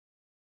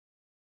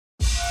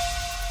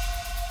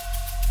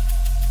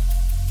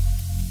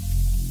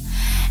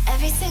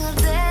single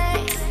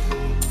day,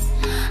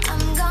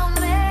 I'm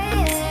gonna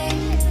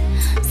make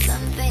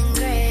something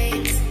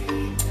great.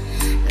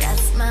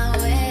 That's my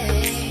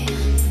way.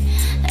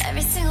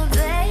 Every single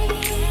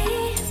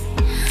day,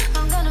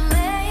 I'm gonna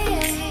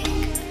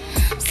make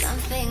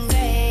something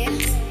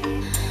great.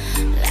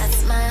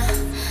 That's my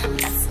way.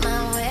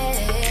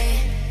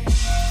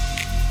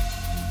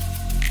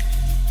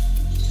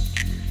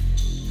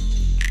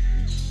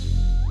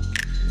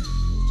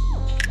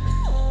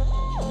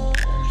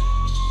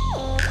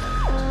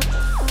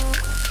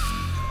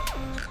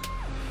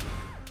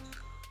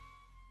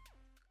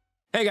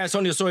 Hey guys,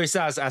 Tony the Soy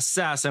Sauce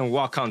Assassin.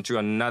 Welcome to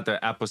another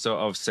episode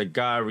of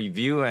Cigar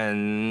Review.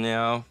 And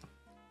a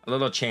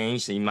little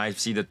change. You might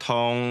see the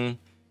tone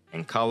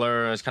and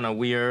color is kind of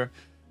weird.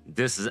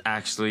 This is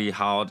actually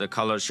how the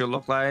color should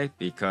look like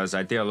because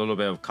I did a little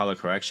bit of color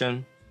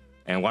correction.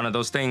 And one of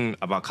those things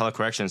about color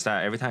correction is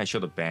that every time I show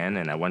the band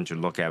and I want to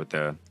look at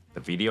the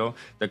video,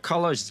 the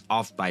color is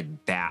off by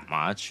that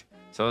much.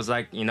 So it's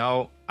like,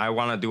 I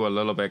want to do a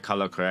little bit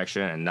color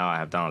correction, and now I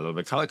have done a little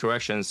bit color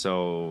correction,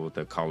 so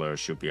the color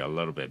should be a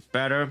little bit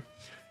better.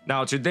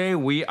 Now today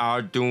we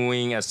are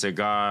doing a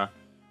cigar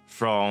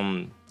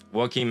from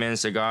Working Man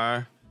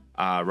Cigar.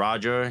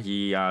 Roger,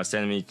 he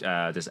sent me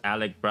this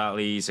Alec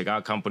Bradley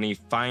Cigar Company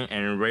Fine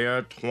and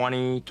Rare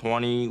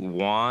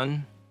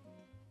 2021.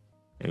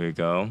 Here we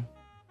go.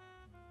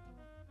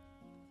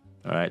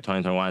 All right,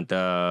 2021.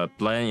 The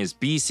blend is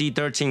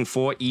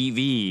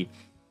BC134EV.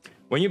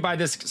 When you buy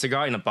this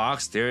cigar in a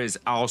box, there is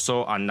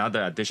also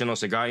another additional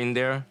cigar in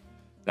there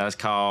that's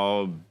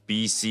called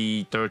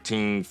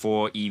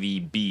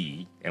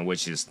BC134EVB, and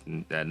which is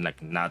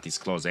like not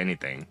disclose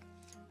anything.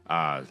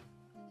 But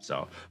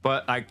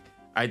like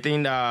I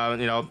think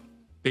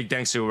big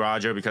thanks to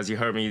Roger because he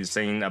heard me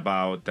saying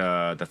about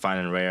the Fine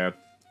and Rare,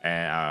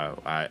 and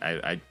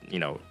I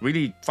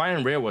really Fine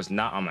and Rare was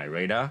not on my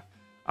radar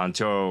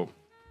until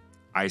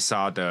I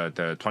saw the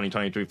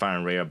 2023 Fine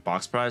and Rare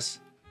box price.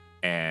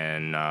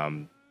 And I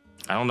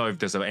don't know if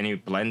there's any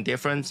blend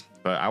difference,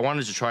 but I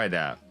wanted to try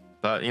that.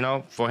 But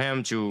for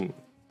him to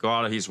go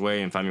out of his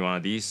way and find me one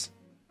of these,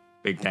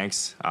 big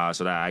thanks,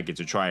 so that I get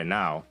to try it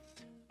now.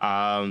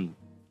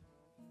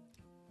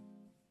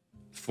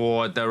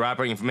 For the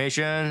wrapper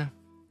information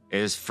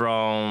is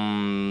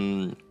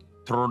from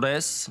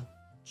Torres,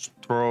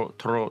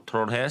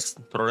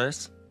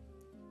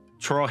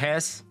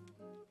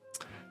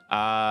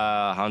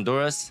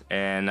 Honduras,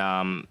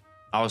 and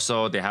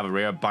also, they have a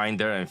rare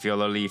binder and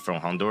filler leaf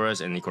from Honduras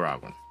and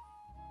Nicaragua.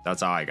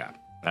 That's all I got.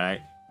 All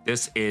right.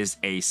 This is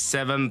a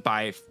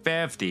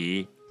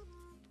 7x50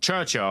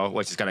 Churchill,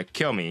 which is gonna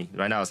kill me.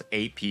 Right now it's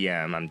 8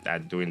 p.m. I'm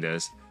doing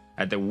this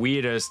at the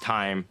weirdest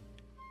time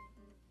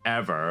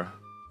ever.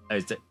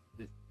 The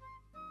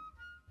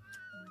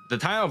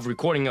time of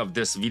recording of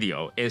this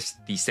video is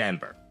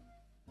December.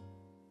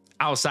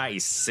 Outside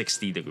is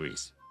 60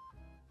 degrees,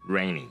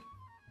 raining.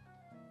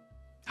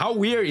 How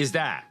weird is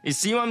that? You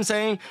see what I'm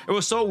saying? It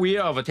was so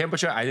weird of a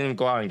temperature, I didn't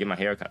go out and get my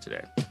hair cut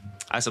today.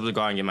 I was supposed to go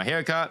out and get my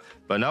hair cut,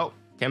 but nope,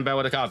 came back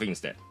with a coffee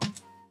instead.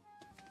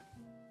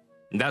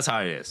 And that's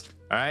how it is.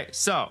 All right,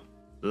 so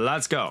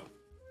let's go.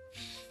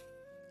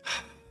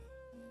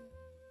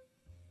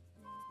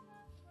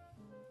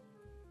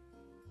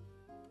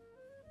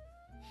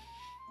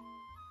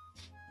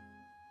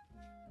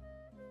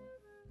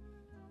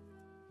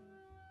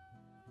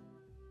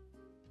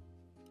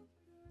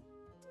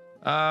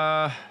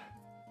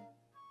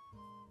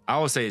 I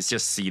would say it's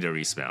just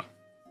cedary smell.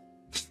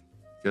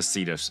 Just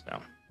cedar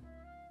smell.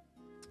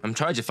 I'm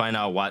trying to find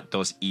out what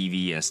those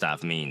EV and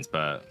stuff means,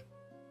 but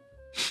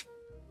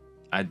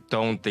I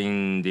don't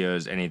think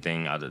there's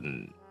anything other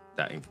than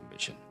that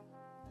information.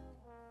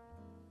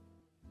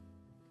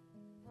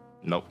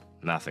 Nope,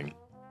 nothing.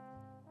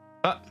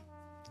 But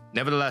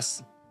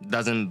nevertheless,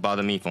 doesn't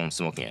bother me from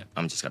smoking it.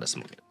 I'm just gonna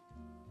smoke it.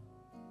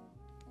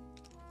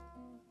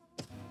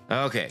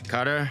 Okay,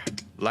 cutter,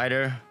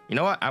 lighter. You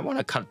know what? I want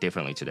to cut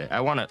differently today.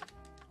 I want to...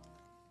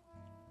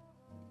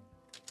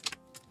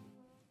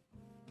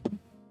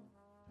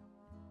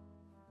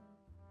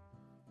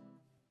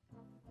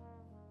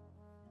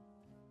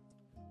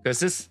 Because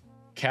this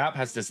cap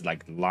has this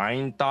like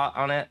line dot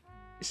on it.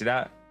 You see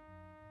that?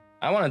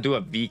 I want to do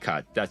a V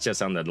cut. That's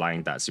just on the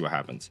line dot. See what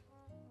happens.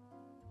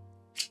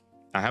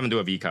 I haven't done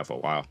a V cut for a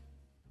while.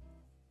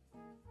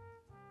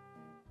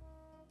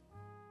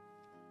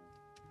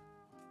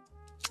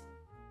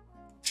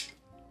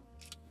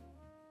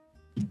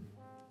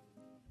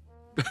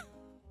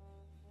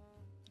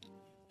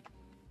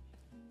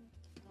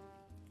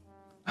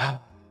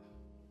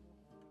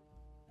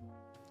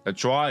 The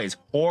draw is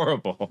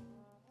horrible.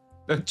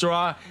 The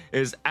draw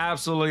is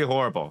absolutely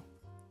horrible.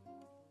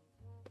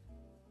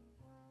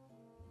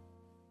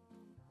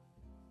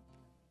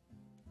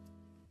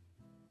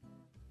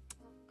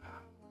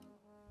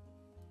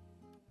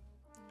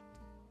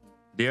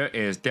 There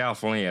is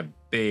definitely a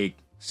big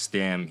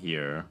stem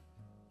here.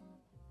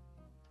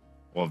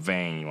 Or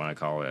vein, you want to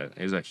call it.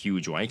 It's a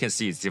huge one. You can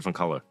see it's different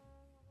color.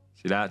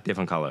 See that?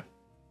 Different color.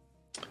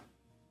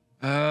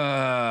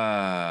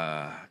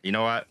 You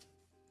know what?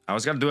 I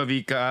was gonna do a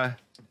V-cut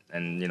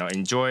and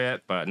enjoy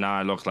it, but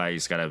now it looks like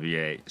it's gonna be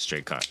a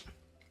straight cut.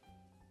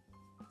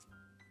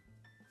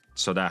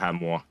 So that I have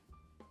more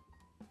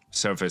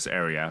surface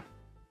area.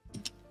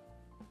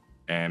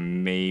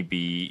 And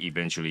maybe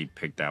eventually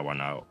pick that one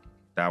out.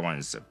 That one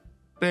is a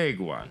big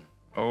one.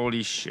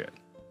 Holy shit.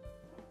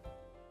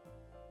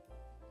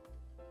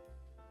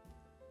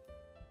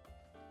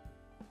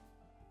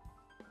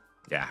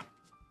 Yeah.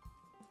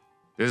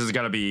 This is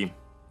gonna be...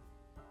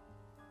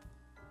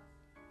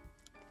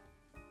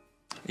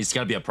 It's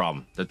gonna be a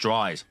problem. The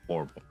draw is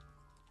horrible.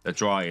 The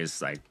draw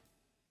is like...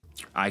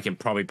 I can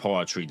probably pull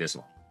a tree this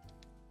long.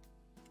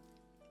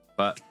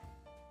 But...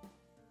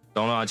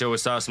 don't know until we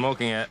start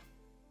smoking it.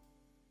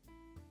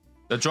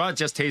 The draw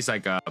just tastes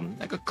like a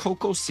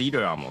cocoa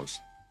cedar almost.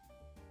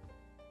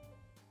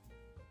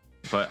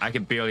 But I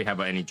can barely have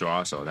any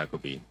draw, so that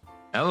could be...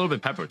 And a little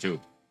bit pepper too.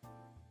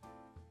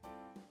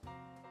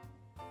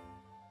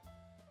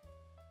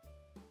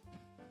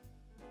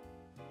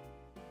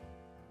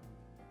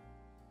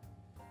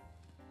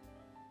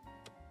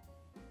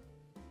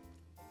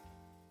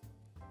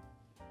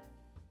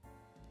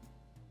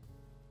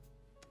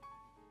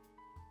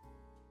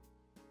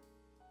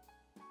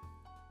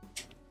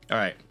 All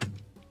right.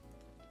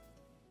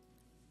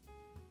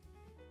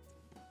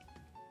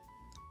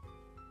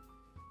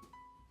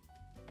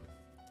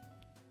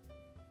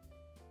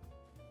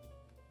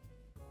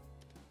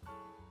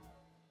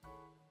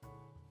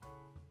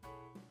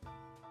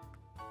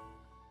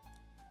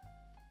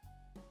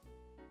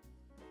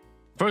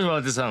 First of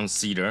all, this is on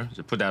cedar,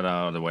 so put that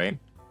out of the way.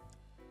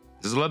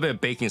 There's a little bit of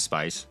baking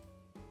spice.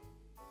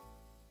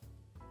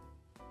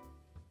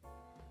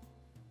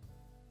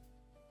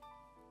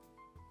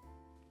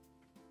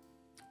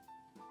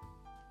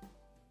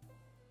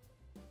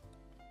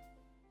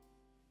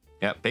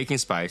 Yeah, baking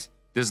spice.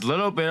 There's a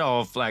little bit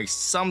of like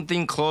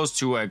something close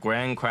to a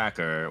graham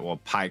cracker or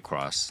pie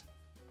crust.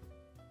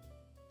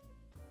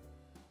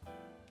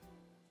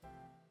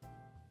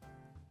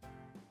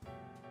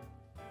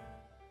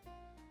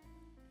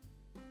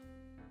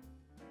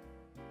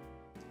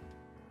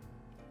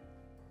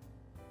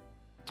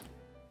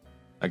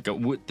 Like a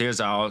wood, there's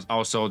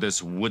also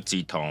this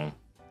woodsy tone,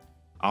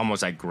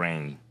 almost like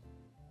grain.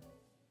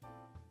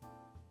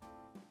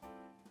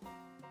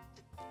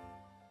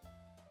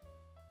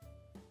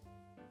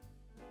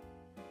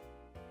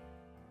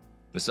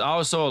 There's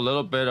also a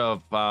little bit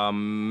of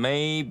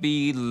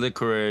maybe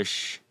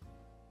licorice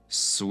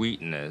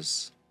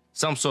sweetness,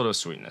 some sort of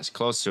sweetness,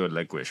 close to a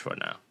licorice for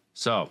now.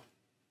 So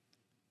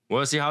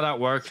we'll see how that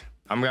works.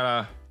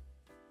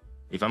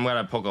 If I'm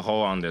gonna poke a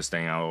hole on this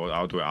thing,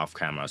 I'll do it off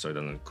camera so it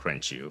doesn't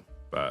cringe you.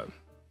 But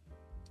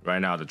right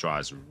now the draw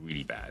is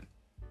really bad.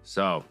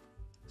 So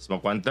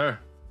smoke 1/3.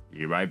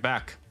 Be right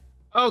back.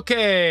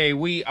 Okay,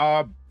 we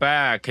are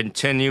back.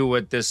 Continue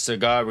with this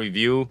cigar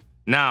review.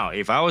 Now,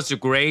 if I was to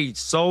grade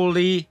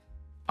solely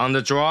on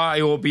the draw,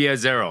 it will be a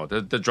 0.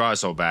 The draw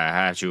is so bad.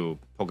 I had to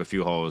poke a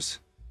few holes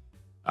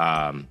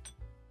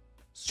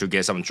to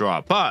get some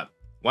draw. But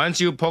once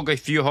you poke a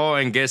few holes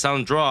and get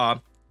some draw,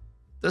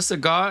 the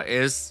cigar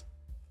is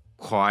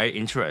quite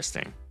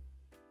interesting.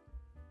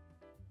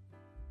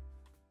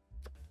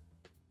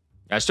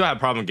 I still have a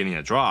problem getting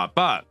a draw,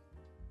 but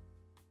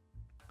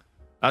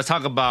let's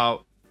talk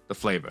about the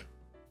flavor.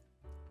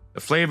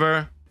 The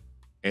flavor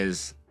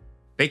is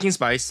baking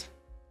spice.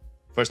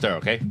 First there,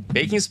 okay?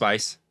 Baking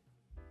spice.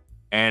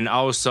 And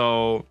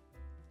also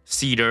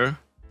cedar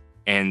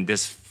and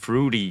this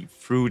fruity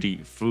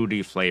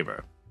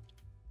flavor.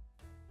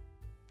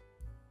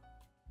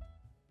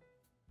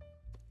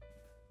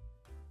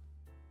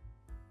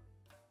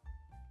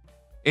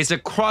 It's a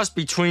cross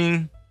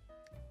between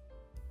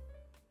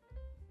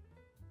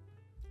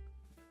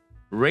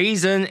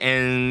raisin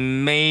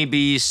and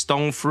maybe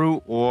stone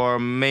fruit or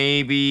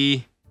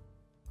maybe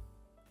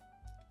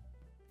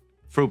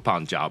fruit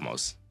punch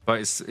almost.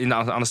 But it's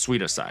on the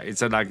sweeter side.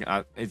 It's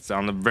it's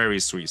on the very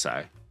sweet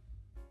side.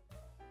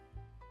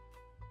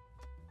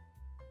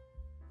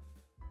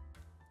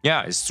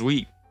 Yeah, it's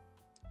sweet.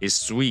 It's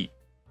sweet.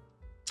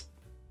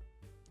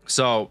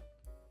 So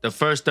the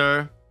first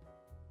stir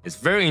is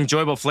very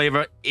enjoyable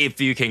flavor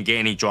if you can get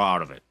any draw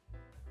out of it.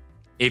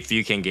 If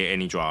you can get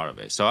any draw out of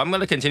it. So I'm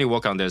gonna continue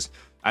work on this.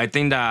 I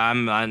think that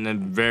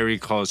I'm very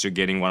close to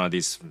getting one of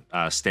these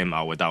stem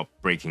out without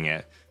breaking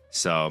it.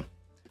 So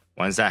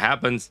once that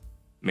happens,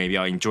 maybe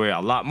I'll enjoy it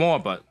a lot more,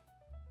 but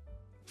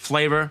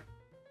flavor,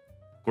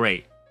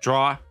 great.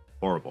 Draw,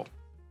 horrible.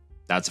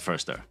 That's the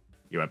first stir.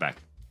 Be right back.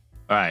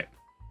 All right.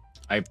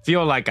 I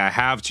feel like I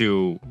have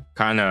to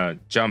kind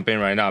of jump in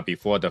right now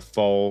before the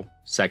full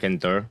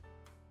second stir.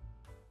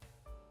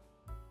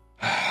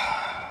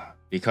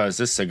 Because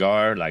this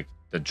cigar, like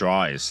the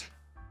draw is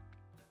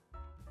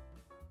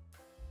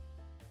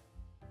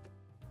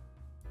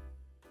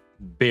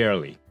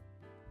barely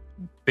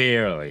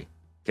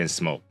can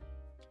smoke.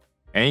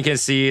 And you can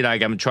see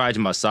like I'm trying to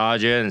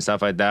massage it and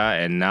stuff like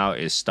that, and now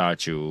it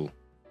starts to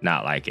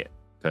not like it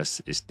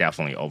because it's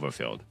definitely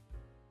overfilled.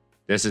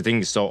 This thing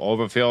is so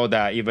overfilled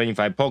that even if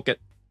I poke it,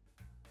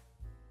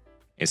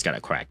 it's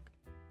gonna crack.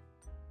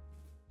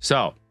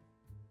 So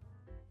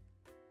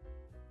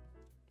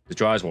the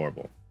draw is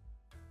horrible,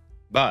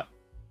 but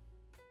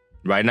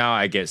right now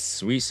I get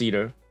sweet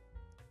cedar,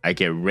 I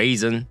get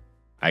raisin,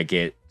 I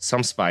get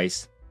some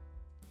spice,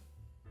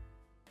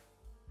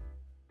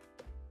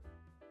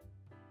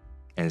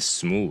 and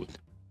smooth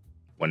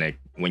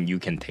when you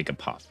can take a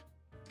puff.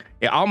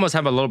 It almost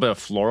have a little bit of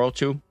floral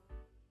too.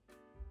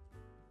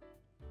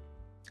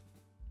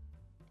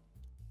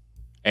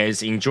 And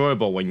it's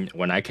enjoyable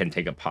when I can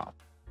take a puff.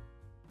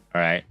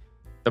 All right,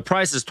 the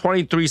price is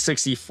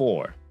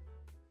 $23.64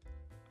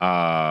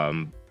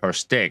 per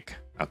stick,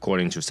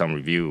 according to some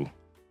review.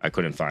 I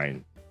couldn't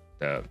find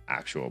the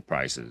actual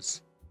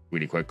prices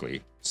really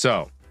quickly,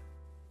 so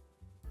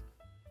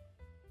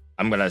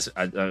I'm gonna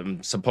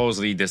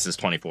supposedly this is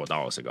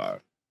 $24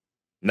 cigar.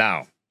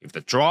 Now, if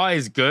the draw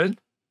is good,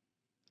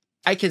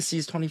 I can see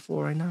it's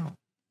 24 right now.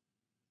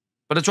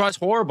 But the draw is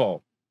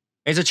horrible.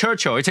 It's a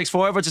Churchill. It takes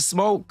forever to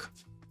smoke.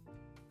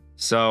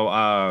 So,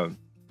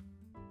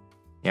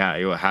 yeah,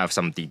 it will have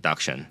some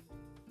deduction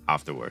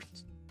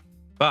afterwards.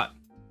 But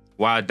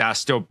while that's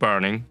still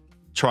burning,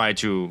 try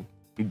to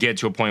get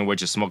to a point where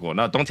it's smokable.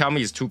 Now, don't tell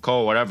me it's too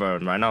cold, whatever.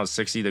 Right now, it's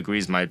 60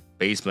 degrees. My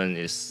basement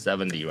is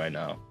 70 right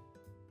now.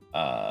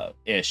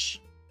 Ish.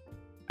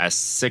 At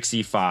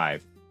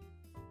 65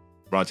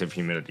 relative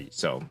humidity.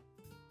 So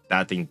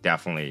that thing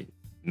definitely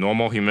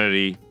normal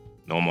humidity,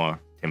 normal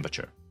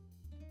temperature.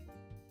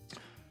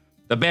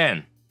 The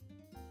band.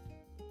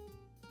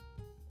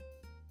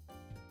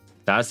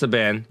 That's the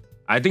band.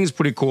 I think it's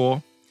pretty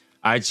cool.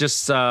 I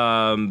just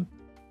only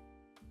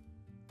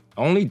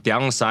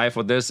downside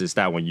for this is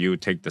that when you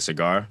take the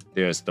cigar,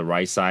 there's the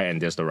right side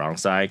and there's the wrong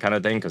side kind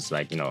of thing, because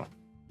like, you know,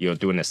 you're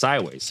doing it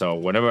sideways. So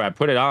whenever I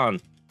put it on,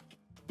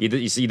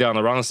 it's either on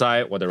the wrong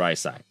side or the right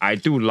side. I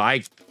do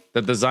like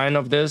the design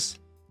of this.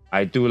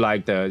 I do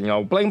like the, you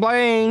know, bling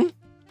bling.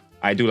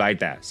 I do like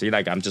that. See,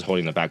 like I'm just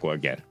holding the backward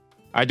again.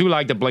 I do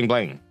like the bling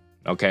bling.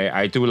 Okay,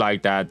 I do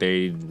like that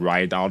they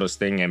write all this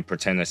thing and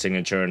pretend a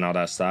signature and all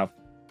that stuff.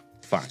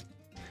 Fine.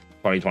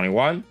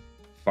 2021,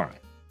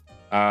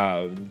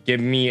 fine. Give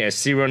me a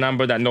serial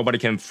number that nobody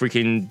can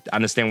freaking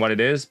understand what it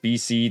is.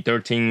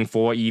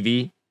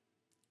 BC134EV.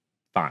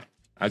 Fine.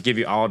 I'll give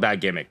you all that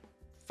gimmick.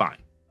 Fine.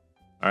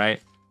 All right.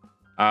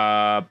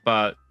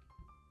 But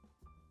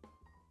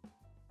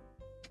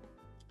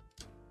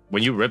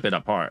when you rip it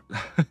apart,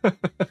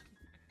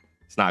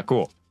 it's not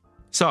cool.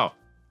 So,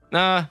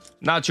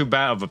 not too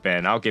bad of a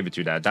band. I'll give it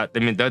to that. I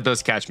mean, that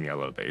does catch me a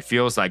little bit. It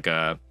feels like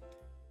a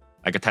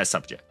test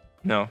subject,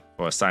 you know,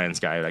 for a science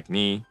guy like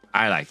me.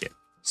 I like it.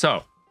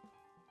 So,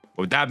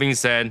 with that being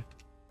said,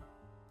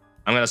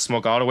 I'm gonna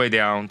smoke all the way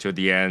down to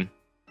the end.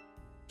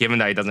 Given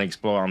that it doesn't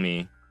explode on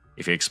me,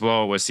 if it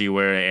explodes, we'll see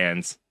where it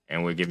ends,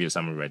 and we'll give you a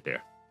summary right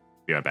there.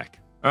 Be right back.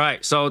 All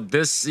right, so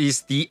this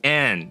is the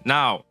end.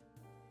 Now,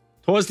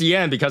 towards the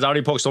end, because I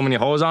already poked so many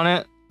holes on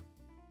it,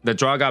 the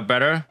draw got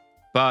better.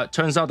 But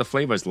turns out the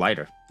flavor is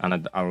lighter on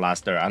the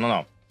last third. I don't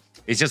know.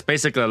 It's just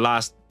basically the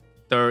last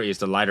third is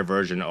the lighter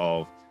version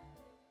of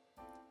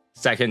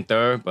second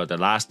third, but the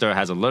last third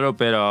has a little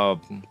bit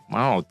of, I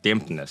don't know,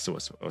 dampness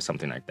or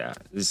something like that.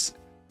 It's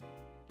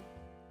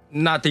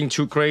nothing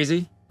too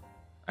crazy,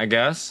 I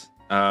guess.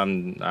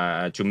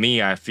 To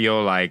me, I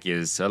feel like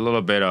it's a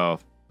little bit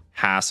of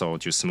hassle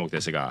to smoke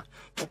the cigar.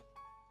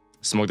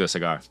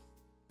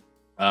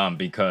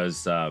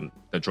 Because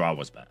the draw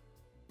was bad.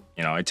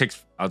 You know, it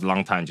takes a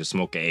long time to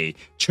smoke a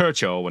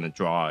Churchill when the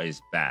draw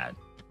is bad.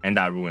 And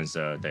that ruins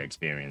the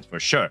experience for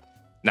sure.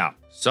 Now,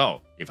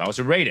 so if I was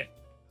to rate it,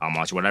 how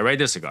much would I rate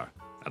this cigar?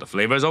 Now, the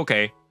flavor is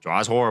okay. Draw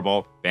is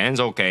horrible. Band's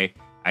okay.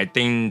 I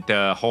think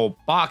the whole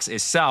box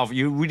itself,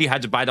 you really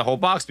had to buy the whole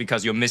box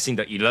because you're missing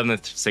the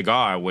 11th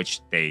cigar,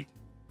 which they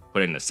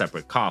put in a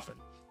separate coffin.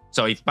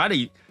 So if you buy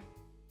the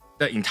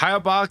entire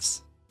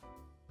box,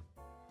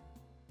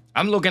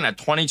 I'm looking at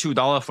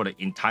 $22 for the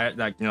entire,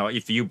 like, you know,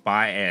 if you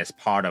buy as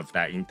part of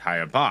that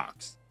entire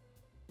box.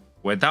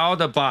 Without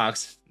the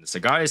box, the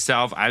cigar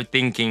itself, I'm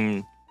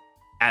thinking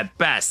at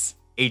best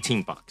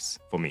 $18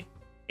 for me.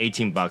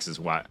 $18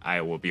 is what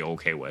I will be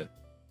okay with.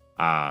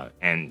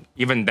 And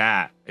even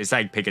that, it's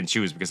like pick and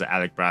choose because the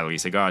Alec Bradley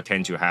cigar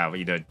tend to have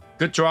either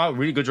good draw,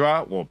 really good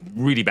draw, or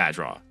really bad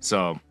draw.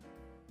 So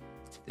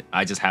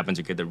I just happen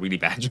to get the really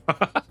bad draw.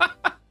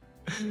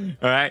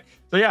 All right.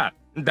 So yeah.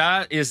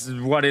 That is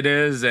what it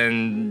is,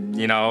 and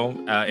you know,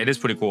 it is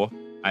pretty cool.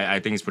 I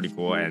think it's pretty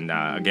cool, and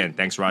again,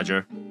 thanks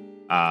Roger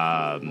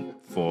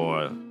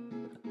for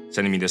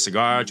sending me this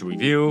cigar to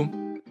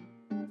review.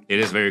 It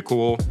is very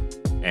cool,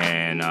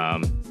 and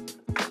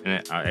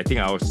I think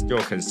I would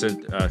still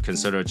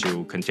consider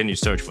to continue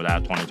search for that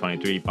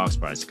 2023 box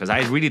price, because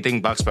I really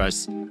think box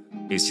price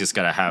is just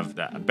gonna have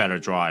a better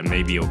draw, and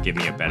maybe it'll give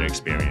me a better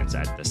experience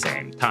at the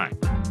same time.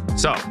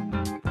 So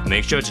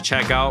make sure to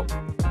check out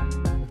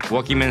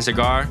Workingman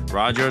Cigar,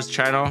 Roger's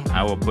channel.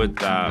 I will put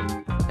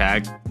the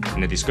tag in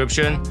the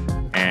description.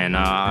 And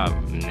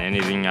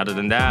anything other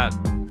than that,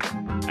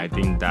 I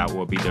think that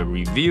will be the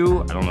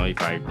review. I don't know if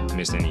I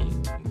missed any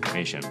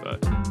information,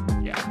 but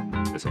yeah,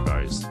 the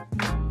cigar is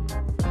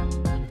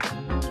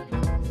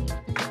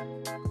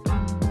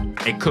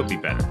it could be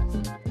better.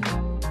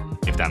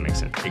 If that makes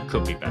sense. It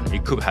could be better.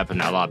 It could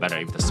happen a lot better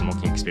if the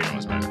smoking experience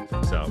was better.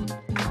 So,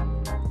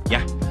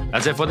 yeah,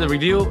 that's it for the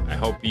review. I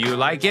hope you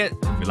like it.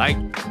 If you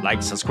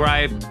like,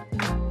 subscribe.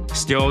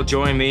 Still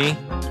join me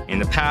in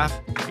the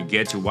path to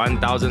get to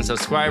 1,000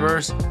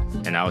 subscribers.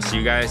 And I will see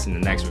you guys in the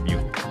next review.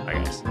 Bye,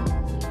 guys.